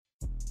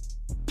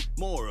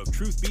More of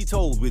Truth Be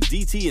Told with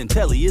DT and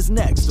Telly is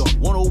next on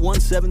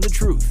 1017 The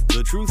Truth,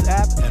 The Truth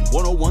app, and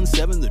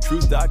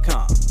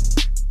 1017thetruth.com.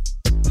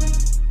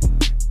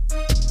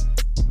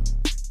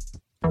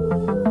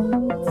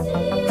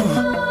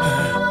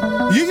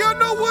 You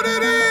know what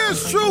it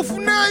is, Truth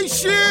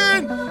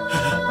Nation.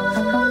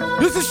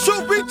 This is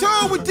Truth Be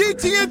Told with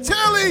DT and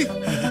Telly.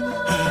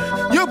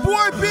 Your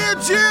boy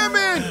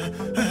Benjamin.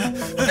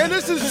 And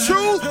this is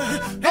Truth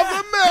of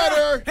the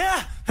Matter.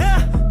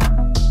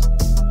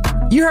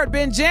 You heard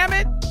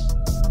Benjamin.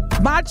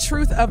 My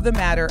truth of the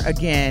matter,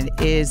 again,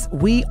 is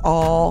we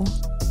all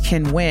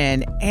can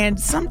win. And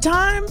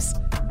sometimes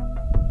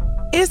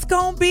it's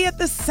going to be at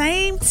the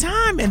same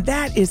time, and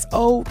that is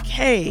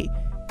okay.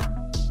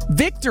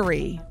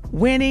 Victory,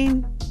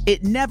 winning,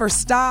 it never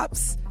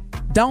stops.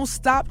 Don't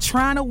stop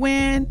trying to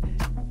win.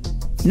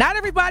 Not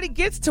everybody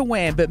gets to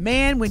win, but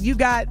man, when you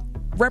got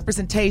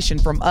representation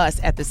from us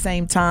at the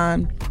same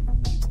time,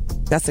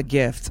 that's a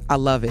gift. I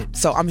love it.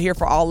 So I'm here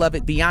for all of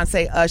it.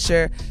 Beyonce,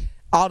 Usher,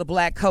 all the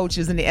black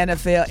coaches in the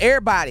NFL,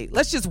 everybody.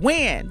 Let's just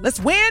win. Let's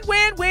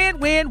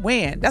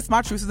win. That's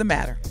my truth of the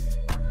matter.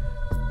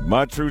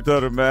 My truth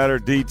of the matter,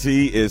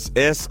 DT, is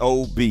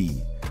SOB.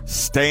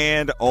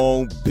 Stand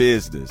on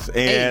business.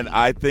 And hey.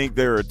 I think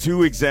there are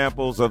two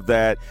examples of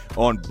that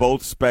on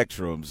both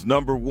spectrums.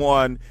 Number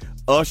one,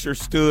 Usher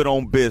stood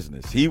on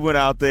business. He went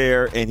out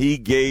there and he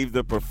gave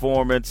the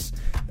performance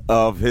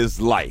of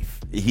his life.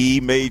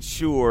 He made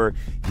sure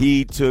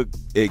he took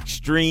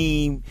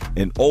extreme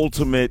and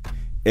ultimate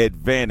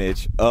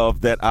advantage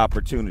of that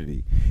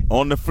opportunity.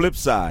 On the flip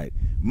side,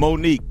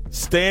 Monique,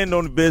 stand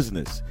on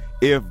business.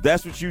 If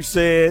that's what you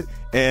said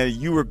and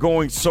you were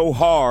going so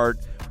hard,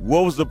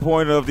 what was the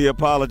point of the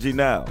apology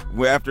now?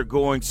 After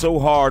going so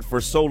hard for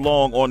so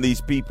long on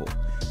these people.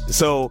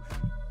 So,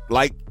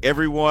 like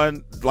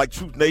everyone, like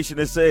Truth Nation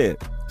has said,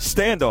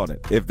 stand on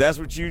it. If that's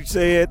what you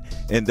said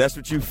and that's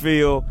what you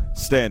feel,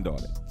 stand on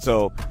it.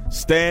 So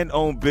stand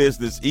on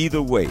business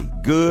either way,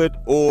 good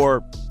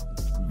or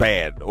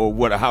bad,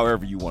 or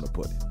however you want to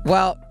put it.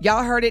 Well,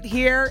 y'all heard it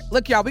here.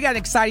 Look, y'all, we got an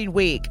exciting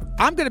week.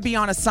 I'm going to be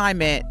on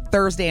assignment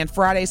Thursday and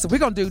Friday, so we're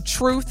going to do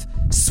truth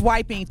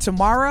swiping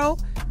tomorrow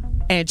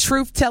and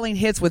truth telling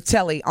hits with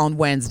Telly on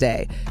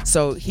Wednesday.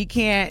 So he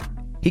can't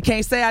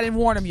say I didn't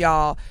warn him,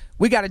 y'all.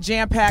 We got a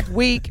jam-packed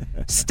week.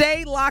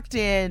 Stay locked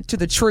in to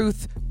the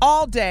truth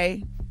all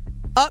day.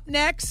 Up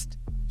next,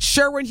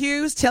 Sherwin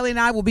Hughes, Telly and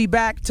I will be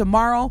back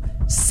tomorrow,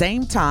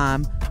 same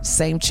time,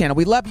 same channel.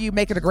 We love you.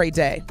 Make it a great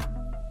day.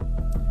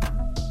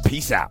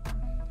 Peace out.